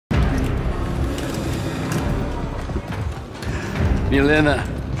Милена.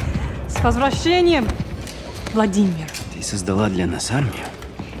 С возвращением, Владимир. Ты создала для нас армию?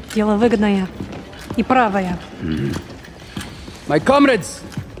 Дело выгодное и правое. My comrades,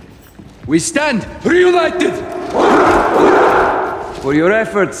 we stand reunited! For your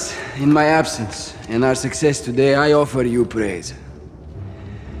efforts in my absence and our success today, I offer you praise.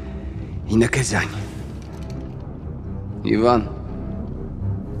 И наказание. Иван,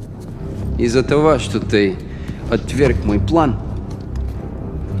 из-за того, что ты отверг мой план,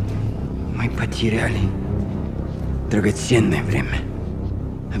 мы потеряли драгоценное время.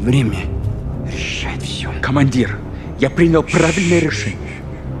 А время решает все. Командир, я принял правильное решение.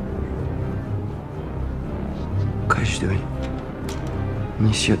 Каждый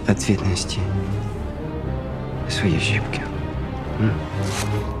несет ответственности за свои ошибки.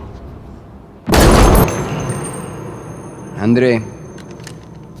 Андрей,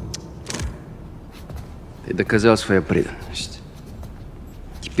 ты доказал свою преданность.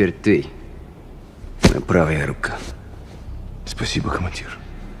 Теперь ты моя правая рука. Спасибо, командир.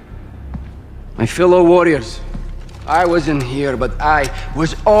 My fellow warriors, I wasn't here, but I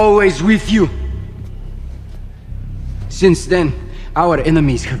was always with you. Since then, our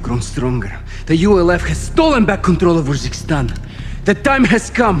enemies have grown stronger. The ULF has stolen back control of Urzikstan. The time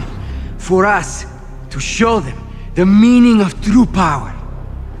has come for us to show them the meaning of true power.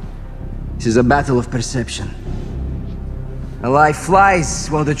 This is a battle of perception. A lie flies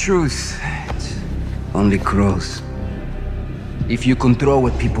while the truth only grows. If you control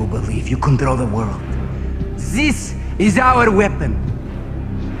what people believe, you control the world. This is our weapon.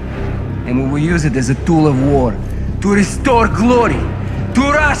 And we will use it as a tool of war to restore glory to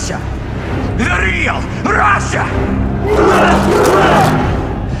Russia. The real Russia!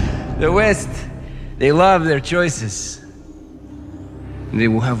 The West, they love their choices. They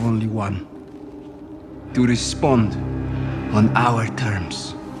will have only one. To respond on our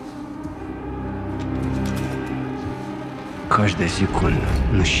terms. Каждая секунда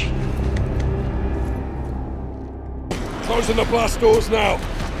на счет. Closing the blast doors now.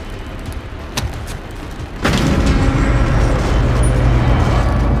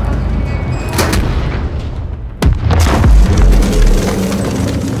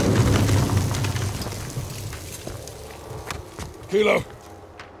 Kilo.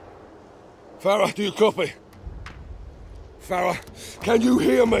 Farah, do you copy? Farah, can you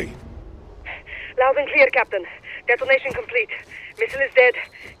hear me? Loud and clear, Captain. Detonation complete. Missile is dead.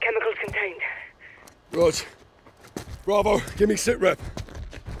 Chemicals contained. Rog. Bravo, give me sit-rep.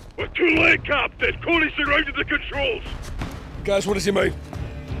 We're too late, Captain. Coley surrounded the controls. Guys, what does he mean?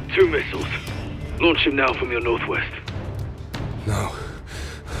 2 missiles. Launch him now from your northwest. No.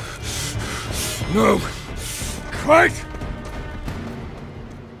 No. Quite!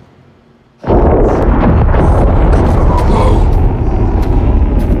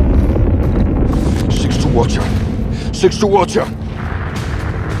 Watcher. 6 to Watcher.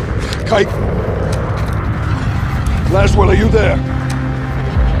 Kate. Laswell, are you there?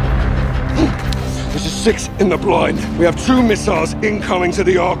 This is 6 in the blind. We have 2 missiles incoming to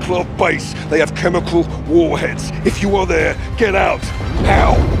the Arklov base. They have chemical warheads. If you are there, get out.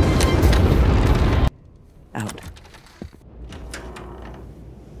 Now! Out.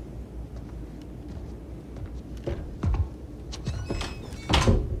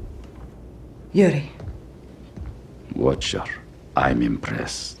 Yuri. Watcher, I'm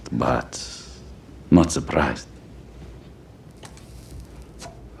impressed, but not surprised.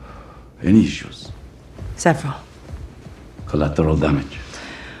 Any issues? Several. Collateral damage?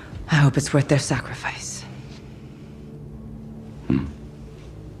 I hope it's worth their sacrifice.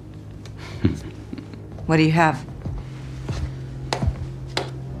 What do you have?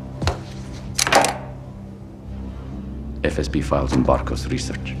 FSB files in Barkov's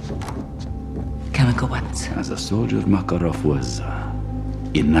research. Chemical weapons. As a soldier, Makarov was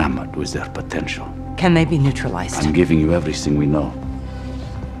enamored with their potential. Can they be neutralized? I'm giving you everything we know.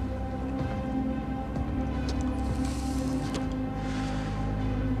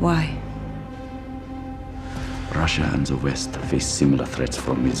 Why? Russia and the West face similar threats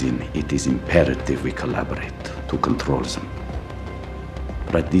from within. It is imperative we collaborate to control them.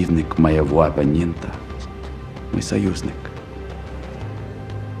 Противник моего оппонента — мой союзник.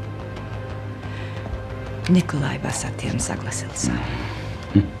 Николай бы с этим согласился.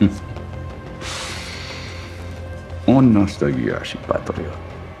 Он настоящий патриот.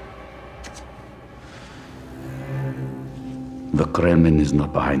 The Kremlin is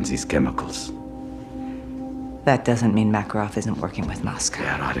not behind these chemicals. That doesn't mean Makarov isn't working with Moscow.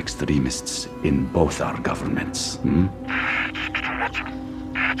 There are extremists in both our governments.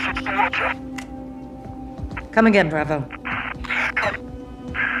 Come again, Bravo.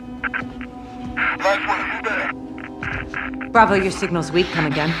 Last one, who there? Bravo, your signal's weak. Come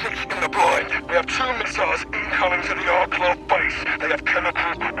again. In the blind. We have 2 missiles incoming to the R-Club base. They have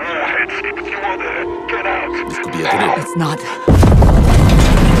chemical warheads. If you are there, get out. This could be a threat. It's not.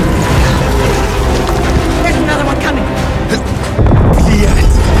 There's another one coming. Yeah.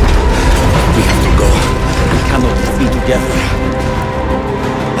 We have to go. We cannot be together.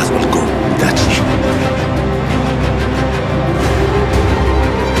 As well go. That's it.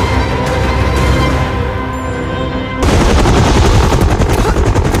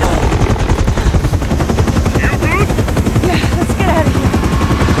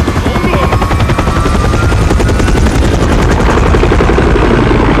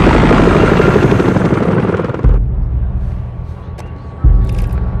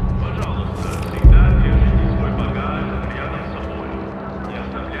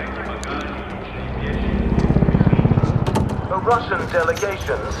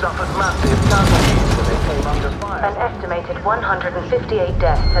 Delegation suffered massive casualties when they came under fire. An estimated 158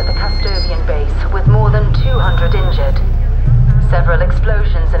 deaths at the custodian base, with more than 200 injured. Several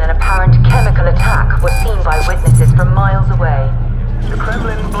explosions and an apparent chemical attack were seen by witnesses from miles away. The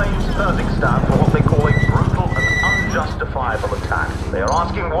Kremlin blames Kazakhstan for what they call a brutal and unjustifiable attack. They are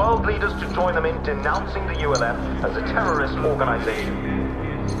asking world leaders to join them in denouncing the ULF as a terrorist organization.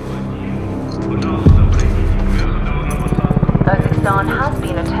 Kazakhstan has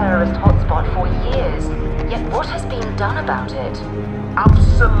been a terrorist hotspot for years, yet what has been done about it?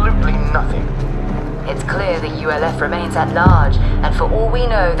 Absolutely nothing. It's clear the ULF remains at large, and for all we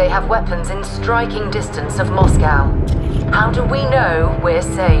know, they have weapons in striking distance of Moscow. How do we know we're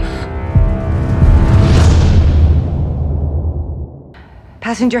safe?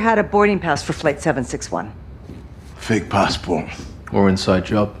 Passenger had a boarding pass for Flight 761. Fake passport. Or inside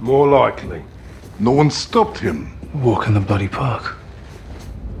job. More likely. No one stopped him. Walk in the bloody park.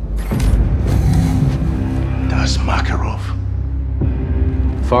 That's Makarov.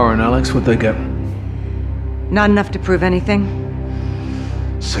 Farah and Alex, what'd they get? Not enough to prove anything?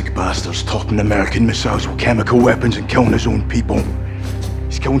 Sick bastards topping American missiles with chemical weapons and killing his own people.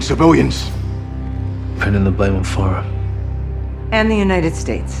 He's killing civilians. Pinning the blame on Farah. And the United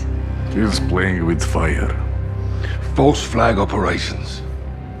States. He's playing with fire. False flag operations.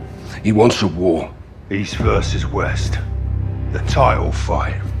 He wants a war. East versus West. The title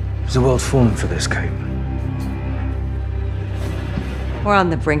fight. Is the world falling for this, Kate? We're on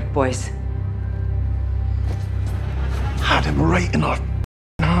the brink, boys. Had him right in our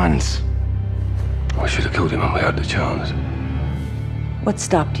hands. I should have killed him when we had the chance. What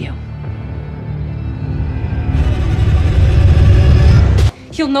stopped you?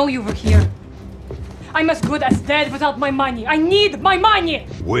 He'll know you were here. I'm as good as dead without my money. I need my money!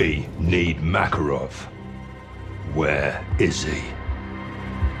 We need Makarov. Where is he?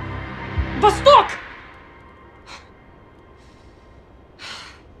 Vostok!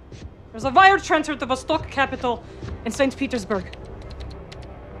 There's a wire transfer to Vostok capital in St. Petersburg.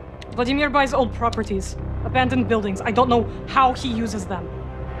 Vladimir buys old properties, abandoned buildings. I don't know how he uses them.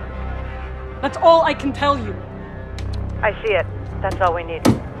 That's all I can tell you. I see it. That's all we need.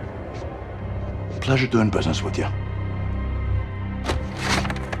 Pleasure doing business with you.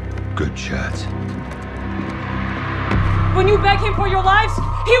 Good chat. When you beg him for your lives,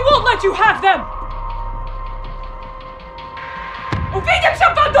 he won't let you have them! Увидимся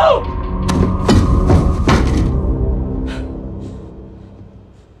в аду!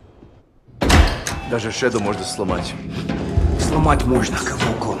 Даже Shadow можно сломать. Сломать можно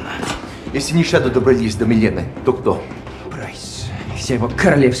кого угодно. Если не Shadow добрались до Милены, то кто? Прайс. Вся его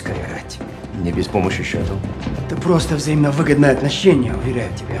королевская рать. Не без помощи Shadow. Это просто взаимно выгодное отношение,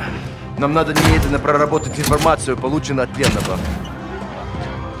 уверяю тебя. Нам надо немедленно проработать информацию, полученную от пленного.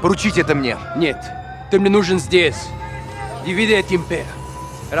 Поручите это мне. Нет, ты мне нужен здесь. Дивиде Тимпе.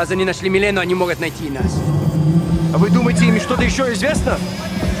 Раз они нашли Милену, они могут найти и нас. А вы думаете, им что-то еще известно?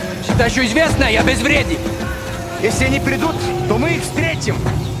 Что-то еще известно, я безвреден. Если они придут, то мы их встретим.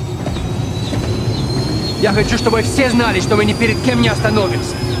 Я хочу, чтобы все знали, что мы ни перед кем не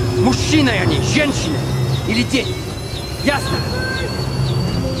остановимся. Мужчины они, женщины или дети. Ясно?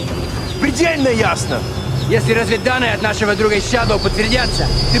 Предельно ясно. Если разведданные от нашего друга Shadow подтвердятся,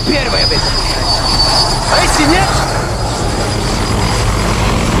 ты первая об этом узнаешь. А если нет?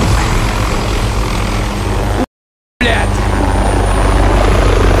 Блядь!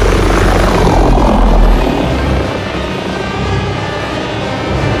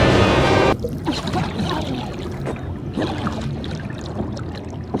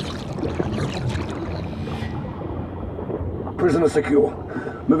 Prisoner secure.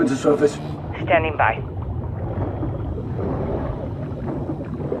 Moving to surface. Standing by.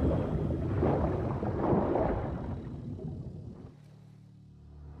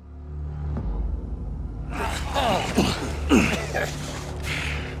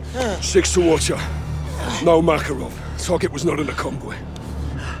 6 to Watcher. No Makarov. Target was not in the convoy.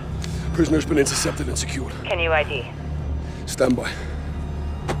 Prisoner's been intercepted and secured. Can you ID? Stand by.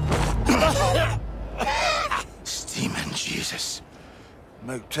 Steaming Jesus.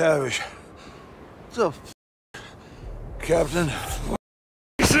 McTavish. What's up, Captain?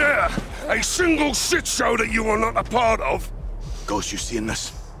 Is there a single shit show that you are not a part of? Ghost, you seeing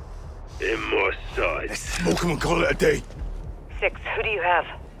this? In my sight. Let's smoke him and call it a day. 6, who do you have?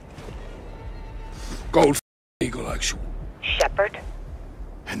 Gold Eagle Actual. Shepard?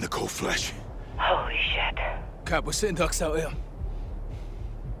 And the cold flesh. Holy shit. Cap, we're sitting ducks out here.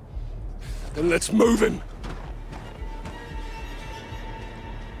 Then let's move him.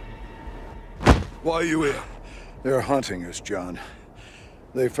 Why are you here? They're hunting us, John.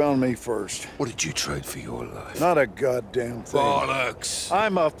 They found me first. What did you trade for your life? Not a goddamn thing. Bollocks.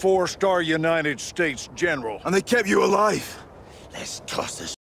 I'm a 4-star United States general. And they kept you alive. Let's toss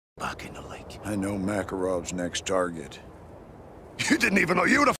this back in the lake. I know Makarov's next target. You didn't even know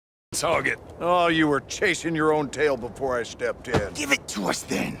you were the target. Oh, you were chasing your own tail before I stepped in. Give it to us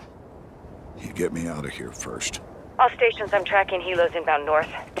then. You get me out of here first. All stations, I'm tracking helos inbound north.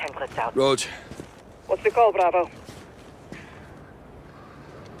 10 clips out. Roger. What's the call, Bravo?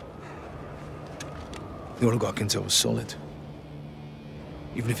 The oligarch intel was solid.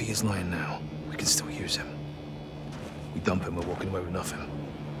 Even if he is lying now, we can still use him. We dump him, we're walking away with nothing.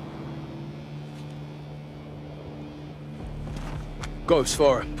 Ghost,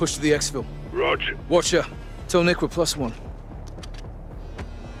 Farah, push to the exfil. Roger. Watcher, tell Nick we're +1.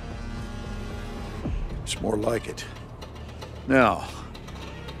 It's more like it. Now,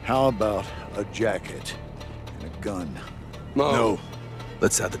 how about a jacket and a gun? No.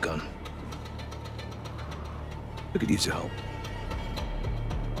 Let's add the gun. We could use your help.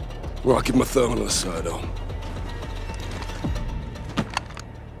 Right, give my thermal on the side on.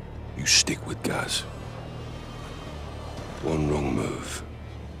 You stick with Gaz. One wrong move,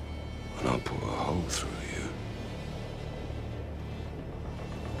 and I'll put a hole through you.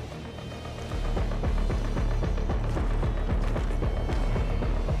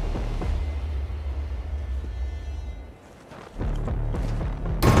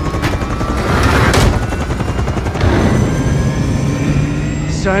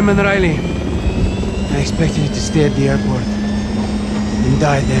 Simon Riley. I expected you to stay at the airport and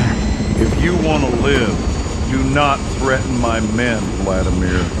die there. If you want to live, do not threaten my men,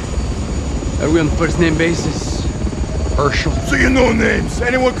 Vladimir. Are we on first-name basis? Herschel. So you know names.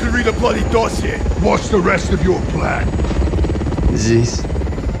 Anyone could read a bloody dossier. What's the rest of your plan? This.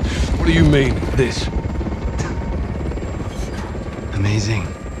 What do you mean, this? Amazing.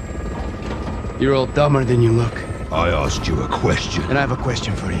 You're all dumber than you look. I asked you a question. And I have a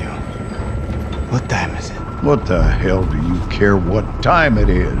question for you. What time is it? What the hell do you care what time it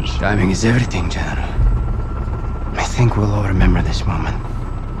is? Timing is everything, General. I think we'll all remember this moment.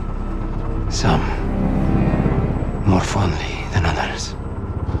 Some more fondly than others.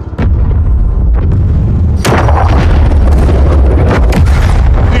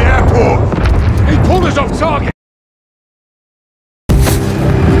 The airport! He pulled us off target!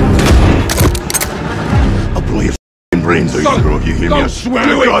 I'll blow your brains out, you crook. You hear me? I swear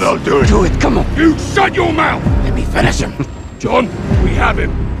to God I'll do it. Do it, come on. You shut your mouth! Let me finish him. John, we have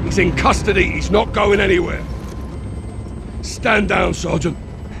him. He's in custody. He's not going anywhere. Stand down, Sergeant.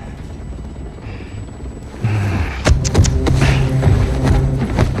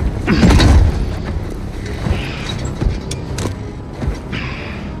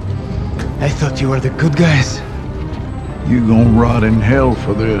 I thought you were the good guys. You gonna rot in hell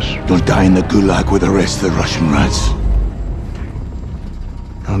for this. You'll die in the gulag with the rest of the Russian rats.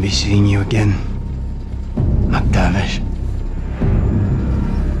 I'll be seeing you again, McTavish.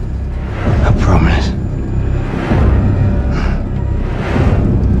 I promise.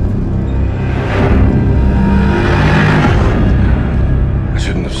 I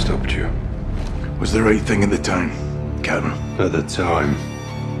shouldn't have stopped you. Was the right thing at the time, Captain? At the time.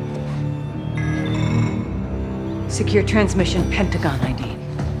 Secure transmission, Pentagon ID.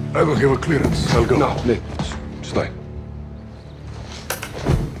 I will give a clearance. I'll go. No, Nick, stay.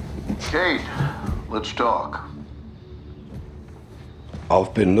 Kate, let's talk.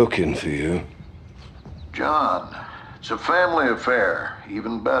 I've been looking for you. John, it's a family affair.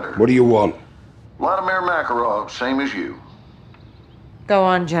 Even better. What do you want? Vladimir Makarov, same as you. Go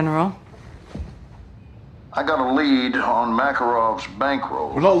on, General. I got a lead on Makarov's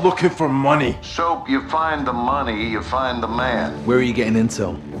bankroll. We're not looking for money. So you find the money, you find the man. Where are you getting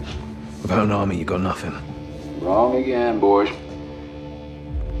intel? Without an army, you got nothing. Wrong again, boys.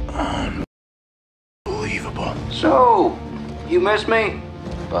 Unbelievable. So, you miss me?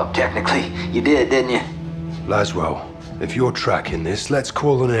 Well, technically, you did, didn't you? Laswell, if you're tracking this, let's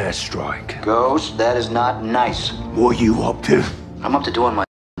call an airstrike. Ghost, that is not nice. What are you up to? I'm up to doing my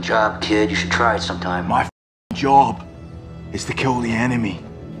job, kid. You should try it sometime. My job is to kill the enemy.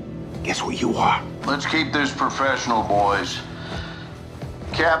 Guess what you are? Let's keep this professional, boys.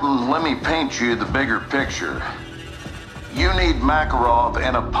 Captain, let me paint you the bigger picture. You need Makarov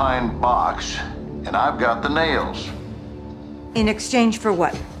in a pine box, and I've got the nails. In exchange for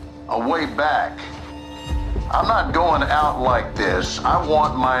what? A way back. I'm not going out like this. I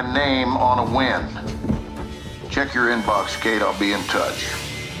want my name on a win. Check your inbox, Kate. I'll be in touch.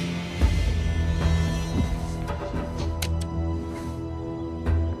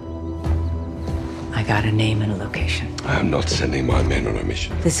 I got a name and a location. I am not sending my men on a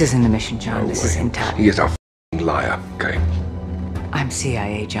mission. This isn't a mission, John. This is intel. He is a f***ing liar, okay? I'm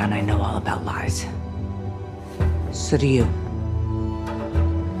CIA, John. I know all about lies. So do you.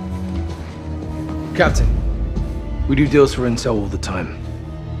 Captain, we do deals for intel all the time.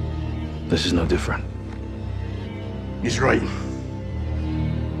 This is no different. He's right.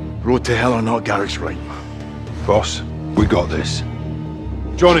 Road to hell or not, Garrick's right. Boss, we got this.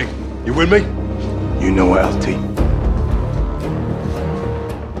 Johnny, you with me? You know LT.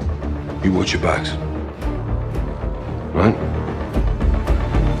 You watch your backs. Right?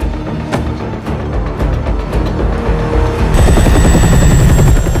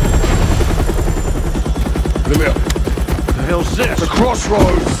 Let me up. The hell's this? The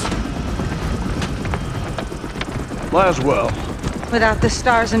crossroads! Laswell. Without the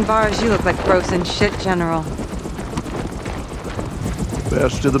stars and bars, you look like frozen shit, General.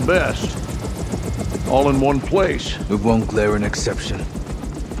 Best of the best. All in one place. With one glaring exception.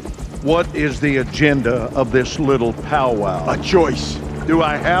 What is the agenda of this little powwow? A choice. Do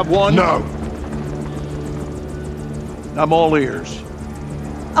I have one? No. I'm all ears.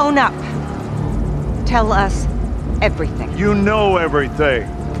 Own up. Tell us everything. You know everything.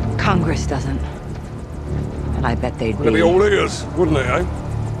 Congress doesn't. And I bet they'd They'd be all ears, wouldn't they, eh?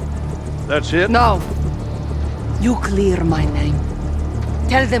 That's it? No. You clear my name.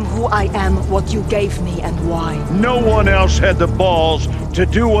 Tell them who I am, what you gave me, and why. No one else had the balls to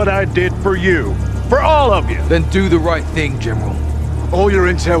do what I did for you. For all of you. Then do the right thing, General. All your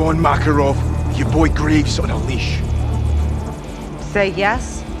intel on Makarov, your boy Graves on a leash. Say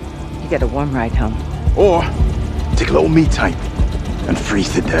yes, you get a warm ride home. Or take a little me time and freeze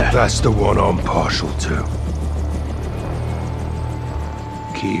to death. That's the one I'm partial to.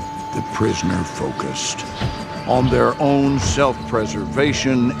 Keep the prisoner focused on their own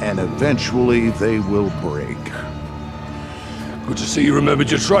self-preservation, and eventually they will break. Good to see you remembered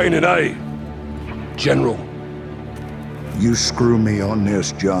your training, eh? General. You screw me on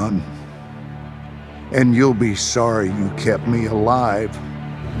this, John, and you'll be sorry you kept me alive.